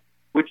lead,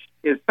 which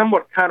is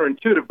somewhat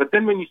counterintuitive. But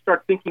then when you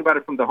start thinking about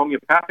it from the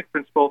homeopathic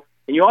principle,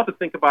 and you also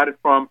think about it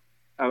from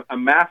a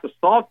mass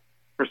assault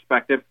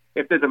perspective,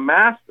 if there's a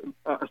mass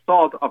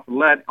assault of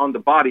lead on the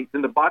body,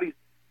 then the body's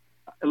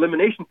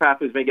elimination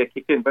pathways may get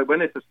kicked in. But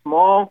when it's a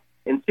small,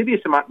 insidious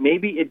amount,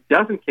 maybe it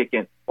doesn't kick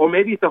in. Or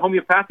maybe it's a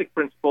homeopathic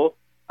principle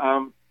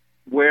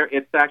where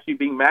it's actually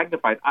being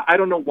magnified. I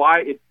don't know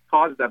why it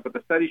caused that, but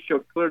the studies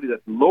showed clearly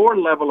that lower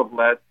level of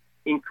lead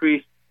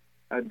increased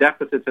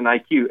deficits in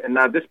IQ. And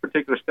now this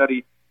particular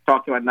study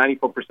talking about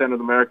 94% of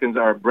Americans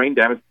are brain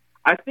damaged.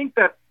 I think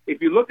that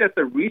if you look at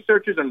the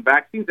researchers on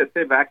vaccines that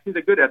say vaccines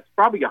are good, that's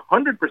probably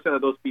 100%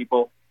 of those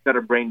people that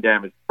are brain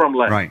damaged from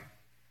lead. Right.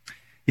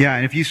 Yeah,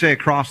 and if you say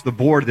across the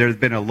board there's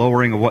been a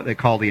lowering of what they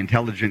call the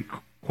intelligent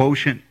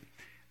quotient,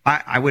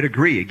 I would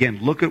agree. Again,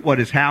 look at what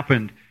has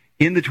happened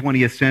in the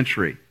 20th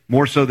century,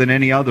 more so than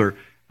any other.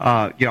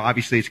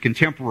 Obviously it's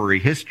contemporary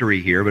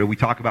history here, but we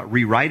talk about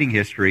rewriting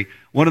history.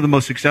 One of the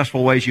most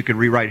successful ways you can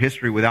rewrite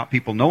history without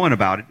people knowing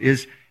about it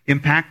is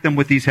impact them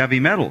with these heavy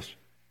metals.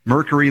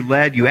 Mercury,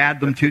 lead, you add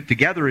them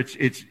together,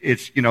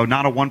 it's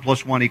not a 1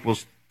 + 1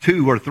 =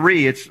 2 or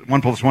 3, it's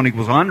 1 + 1 =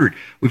 100.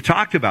 We've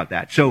talked about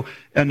that. So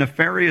a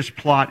nefarious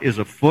plot is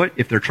afoot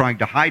if they're trying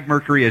to hide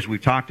mercury, as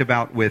we've talked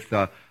about with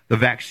the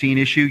vaccine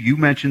issue. You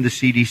mentioned the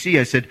CDC.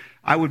 I said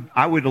I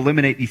would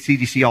eliminate the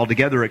CDC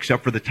altogether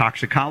except for the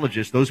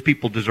toxicologists. Those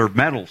people deserve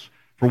medals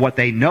for what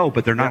they know,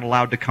 but they're not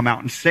allowed to come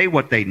out and say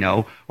what they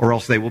know, or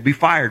else they will be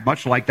fired,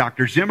 much like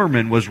Dr.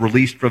 Zimmerman was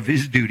released from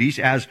his duties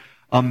as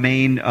a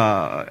main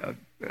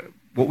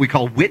what we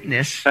call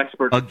witness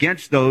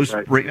against those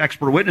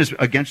expert witness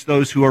against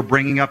those who are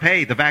bringing up,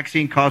 hey, the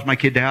vaccine caused my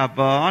kid to have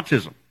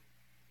autism.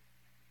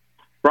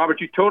 Robert,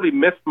 you totally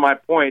missed my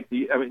point.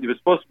 It was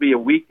supposed to be a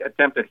weak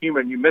attempt at humor,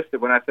 and you missed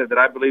it when I said that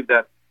I believe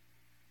that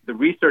the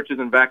researchers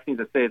in vaccines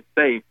that say it's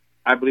safe,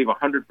 I believe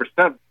 100%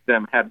 of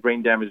them had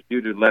brain damage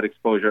due to lead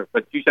exposure.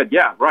 But you said,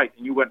 yeah, right,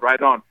 and you went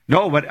right on.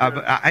 No, but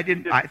I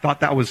didn't. I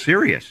thought that was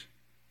serious.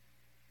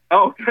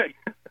 Oh, okay.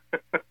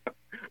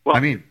 Well,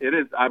 it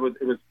is.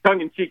 It was tongue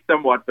in cheek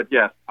somewhat, but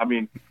yes, I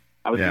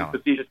was being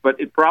facetious, but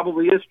it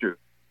probably is true.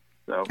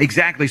 So.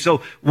 Exactly.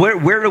 So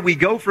where do we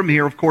go from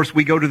here? Of course,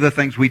 we go to the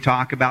things we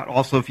talk about.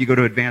 Also, if you go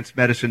to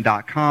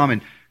advancedmedicine.com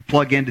and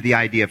plug into the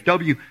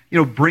IDFW,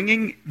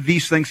 bringing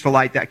these things to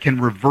light that can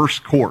reverse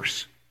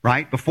course,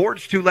 right? Before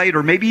it's too late,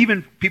 or maybe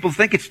even people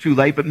think it's too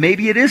late, but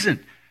maybe it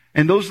isn't.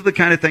 And those are the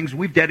kind of things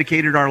we've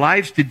dedicated our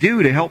lives to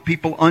do to help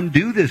people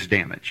undo this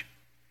damage.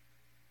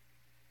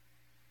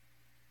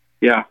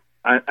 Yeah,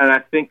 and I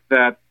think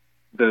that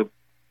the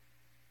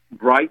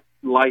bright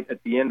light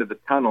at the end of the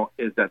tunnel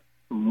is that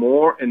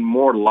more and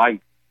more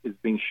light is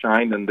being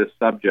shined on this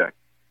subject.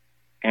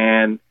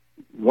 And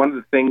one of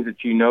the things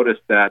that you notice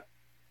that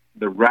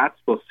the rats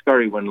will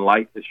scurry when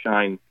light is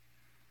shined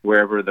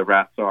wherever the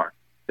rats are.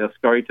 They'll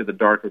scurry to the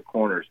darker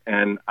corners.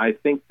 And I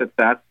think that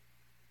that's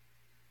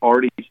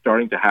already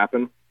starting to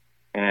happen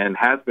and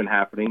has been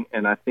happening,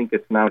 and I think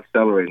it's now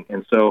accelerating.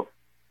 And so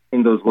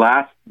in those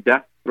last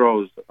death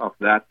throes of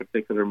that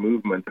particular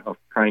movement of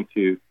trying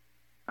to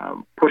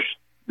push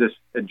this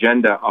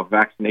agenda of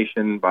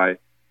vaccination by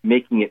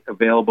making it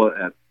available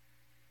at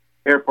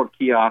airport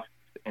kiosks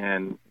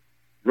and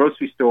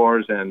grocery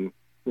stores and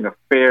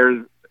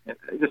fairs, and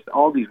just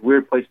all these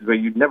weird places where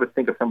you'd never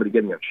think of somebody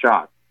getting a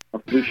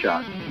flu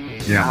shot.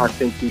 Yeah. Now I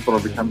think people are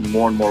becoming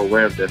more and more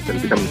aware of this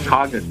and becoming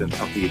cognizant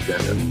of the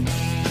agenda.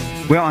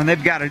 Well, and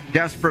they've got to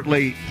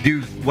desperately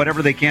do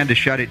whatever they can to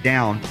shut it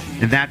down,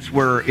 and that's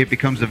where it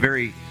becomes a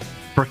very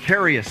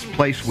precarious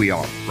place we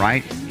are,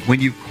 right?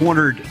 When you've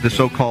cornered the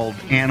so-called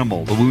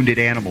animal, the wounded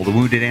animal,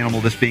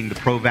 this being the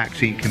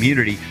pro-vaccine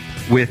community,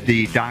 with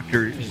the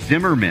Dr.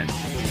 Zimmerman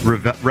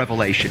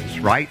revelations,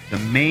 right? The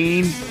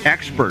main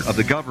expert of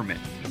the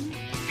government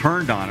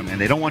turned on them, and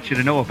they don't want you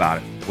to know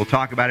about it. We'll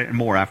talk about it and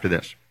more after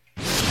this.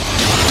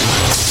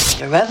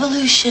 The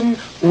revolution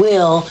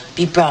will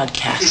be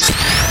broadcast.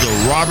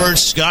 The Robert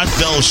Scott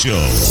Bell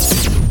Show.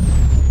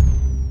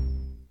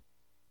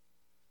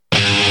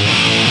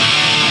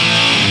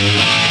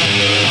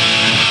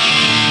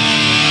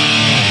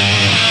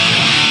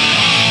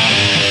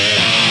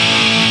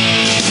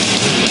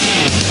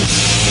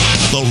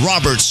 The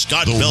Robert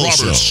Scott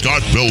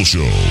Bell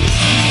Show.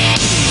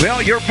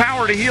 Well, your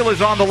power to heal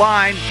is on the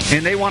line,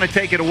 and they want to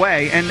take it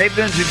away. And they've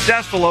been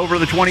successful over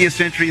the 20th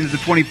century into the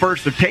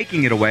 21st of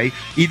taking it away,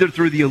 either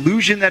through the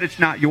illusion that it's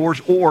not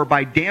yours or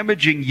by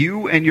damaging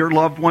you and your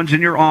loved ones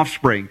and your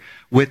offspring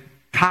with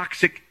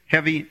toxic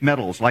heavy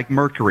metals like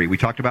mercury. We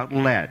talked about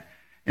lead.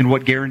 And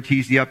what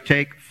guarantees the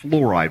uptake?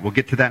 Fluoride. We'll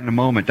get to that in a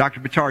moment. Dr.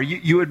 Buttar,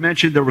 you had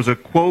mentioned there was a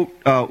quote.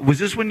 Was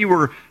this when you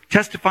were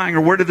testifying,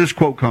 or where did this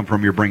quote come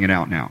from you're bringing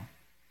out now?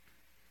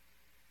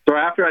 So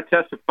after I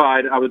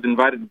testified, I was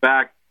invited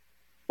back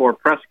for a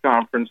press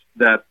conference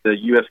that the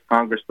U.S.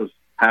 Congress was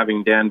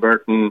having. Dan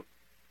Burton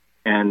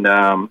and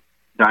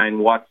Diane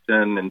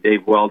Watson and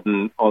Dave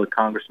Weldon, all the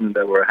congressmen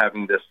that were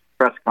having this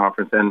press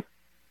conference. And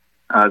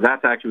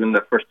that's actually been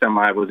the first time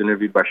I was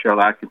interviewed by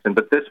Cheryl Atkinson.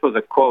 But this was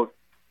a quote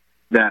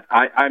that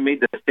I made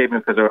this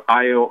statement because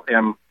our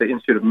IOM, the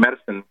Institute of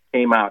Medicine,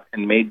 came out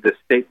and made this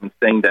statement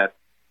saying that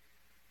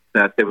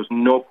there was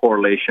no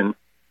correlation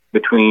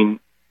between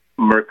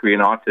mercury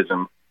and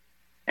autism.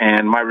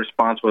 And my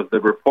response was, the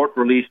report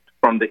released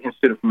from the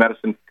Institute of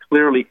Medicine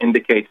clearly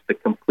indicates the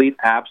complete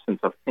absence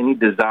of any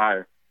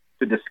desire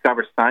to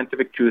discover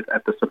scientific truth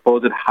at the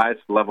supposed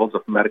highest levels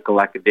of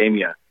medical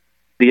academia.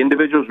 The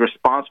individuals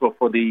responsible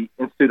for the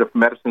Institute of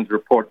Medicine's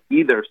report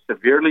either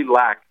severely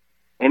lack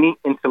any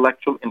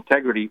intellectual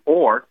integrity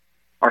or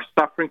are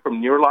suffering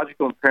from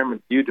neurological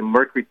impairment due to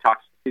mercury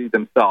toxicity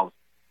themselves.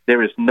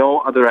 There is no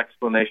other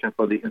explanation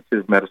for the Institute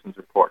of Medicine's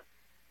report.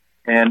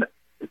 And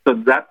so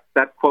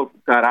that quote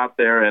got out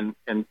there, and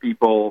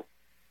people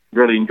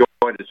really enjoyed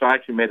it. So I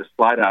actually made a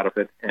slide out of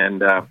it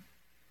and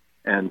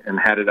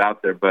had it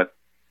out there. But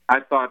I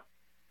thought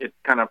it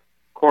kind of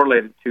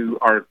correlated to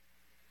our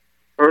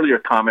earlier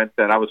comment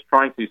that I was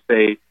trying to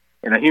say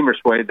in a humorous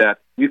way that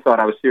you thought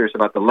I was serious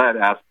about the lead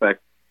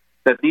aspect,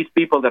 that these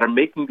people that are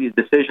making these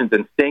decisions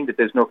and saying that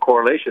there's no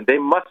correlation, they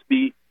must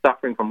be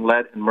suffering from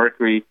lead and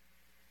mercury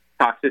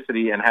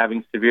toxicity and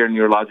having severe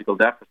neurological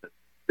deficits.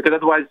 Because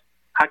otherwise,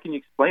 how can you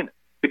explain it?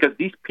 Because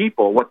these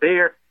people, what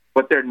they're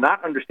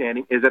not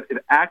understanding is that it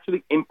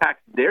actually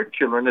impacts their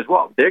children as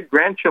well, their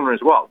grandchildren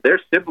as well, their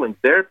siblings,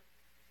 their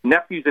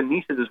nephews and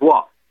nieces as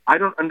well. I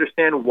don't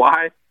understand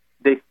why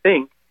they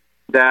think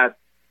that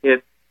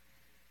it's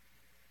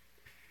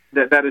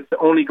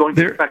only going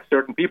to affect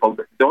certain people.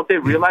 Don't they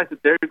realize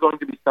that they're going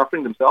to be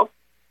suffering themselves?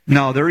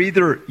 No, they're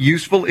either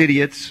useful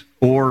idiots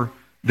or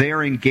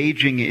they're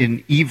engaging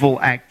in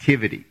evil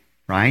activity,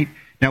 right?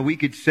 Now, we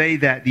could say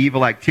that the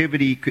evil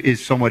activity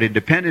is somewhat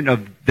independent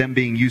of them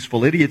being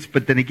useful idiots,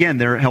 but then again,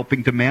 they're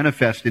helping to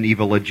manifest an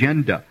evil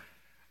agenda.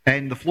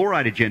 And the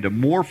fluoride agenda,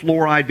 more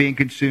fluoride being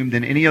consumed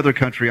than any other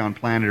country on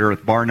planet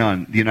Earth, bar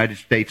none, the United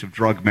States of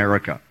drug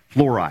America.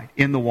 Fluoride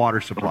in the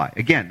water supply.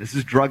 Again, this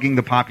is drugging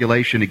the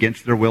population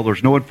against their will.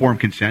 There's no informed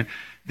consent.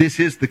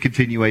 This is the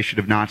continuation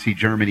of Nazi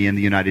Germany in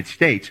the United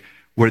States,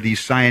 where these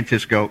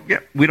scientists go, yeah,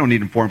 we don't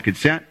need informed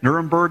consent.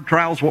 Nuremberg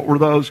trials, what were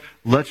those?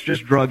 Let's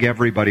just drug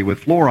everybody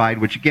with fluoride,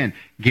 which again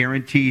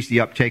guarantees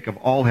the uptake of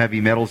all heavy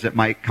metals that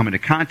might come into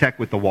contact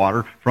with the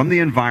water from the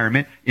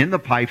environment, in the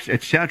pipes,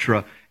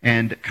 etc.,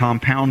 and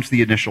compounds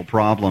the initial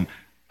problem.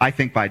 I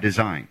think by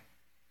design.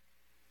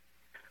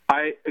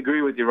 I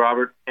agree with you,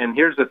 Robert. And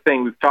here's the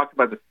thing. We've talked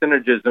about the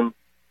synergism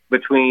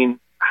between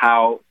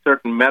how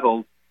certain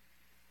metals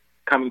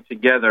coming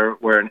together,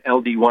 where an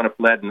LD1 of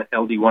lead and an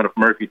LD1 of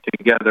mercury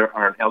together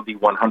are an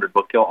LD100,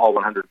 will kill all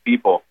 100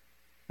 people.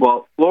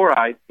 Well,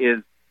 fluoride is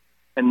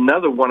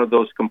another one of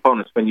those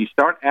components. When you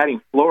start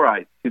adding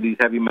fluoride to these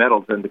heavy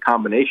metals and the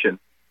combination,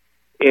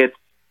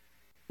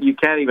 you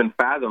can't even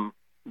fathom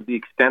the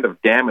extent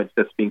of damage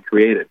that's being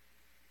created.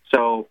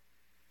 So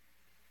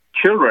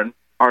children,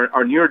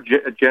 our newer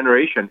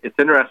generation, it's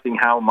interesting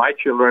how my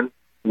children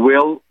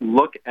will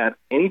look at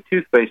any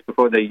toothpaste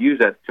before they use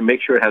it to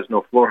make sure it has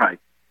no fluoride.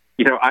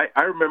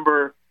 I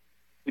remember,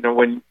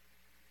 when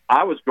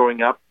I was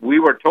growing up, we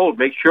were told,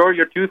 make sure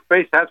your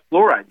toothpaste has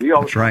fluoride.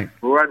 That's right.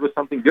 Fluoride was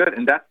something good.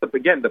 And that's,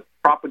 the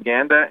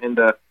propaganda and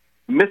the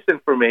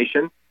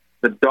misinformation,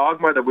 the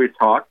dogma that we're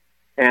taught,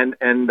 and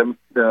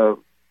the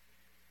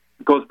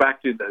goes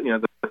back to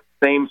the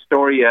same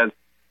story as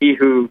he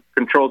who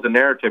controls the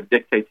narrative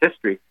dictates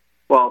history.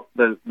 Well,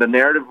 the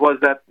narrative was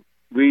that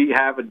we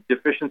have a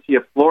deficiency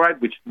of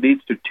fluoride, which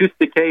leads to tooth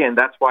decay, and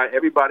that's why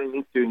everybody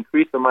needs to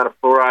increase the amount of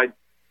fluoride,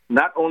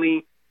 not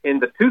only in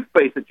the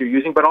toothpaste that you're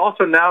using, but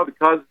also now,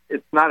 because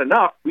it's not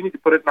enough, we need to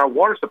put it in our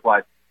water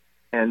supply.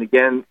 And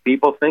again, a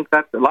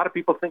lot of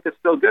people think it's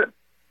still good.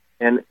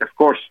 And of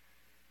course,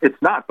 it's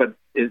not, but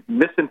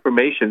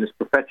misinformation is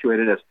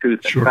perpetuated as truth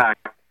and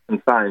fact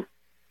and science.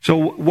 So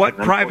what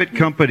private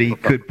company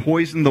could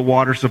poison the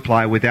water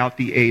supply without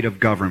the aid of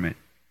government?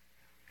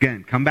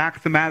 Again, come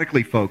back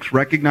thematically, folks.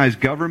 Recognize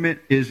government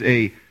is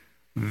a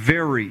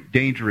very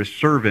dangerous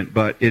servant,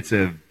 but it's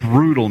a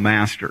brutal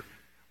master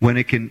when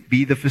it can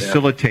be the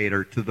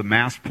facilitator to the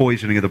mass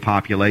poisoning of the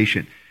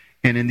population.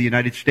 And in the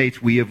United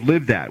States, we have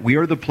lived that. We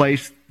are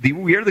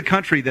we are the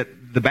country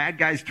that the bad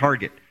guys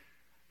target,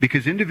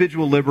 because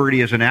individual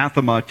liberty is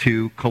anathema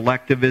to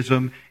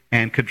collectivism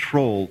and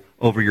control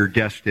over your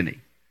destiny.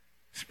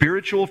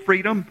 Spiritual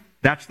freedom,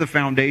 that's the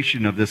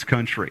foundation of this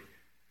country.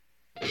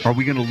 Are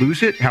we going to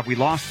lose it? Have we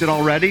lost it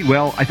already?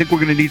 Well, I think we're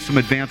going to need some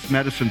advanced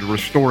medicine to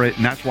restore it,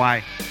 and that's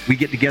why we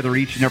get together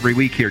each and every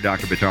week here,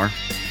 Dr. Buttar.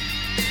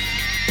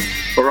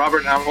 Well,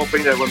 Robert, I'm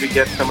hoping that when we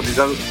get some of these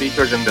other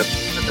speakers and the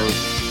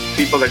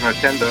people that are going to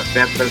attend the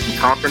Advanced Medicine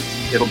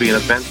Conference, it'll be an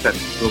event that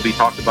will be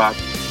talked about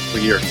for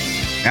years.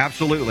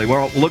 Absolutely.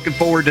 Well, looking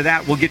forward to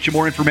that. We'll get you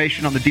more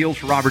information on the deals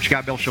for Robert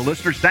Scott Bell Show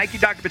listeners. Thank you,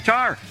 Dr.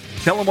 Buttar.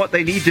 Tell them what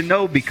they need to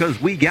know,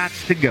 because we got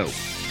to go.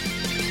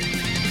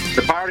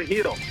 The power to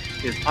heal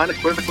is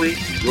unequivocally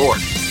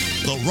yours.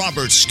 The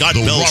Robert Scott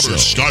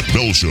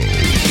Bell Show.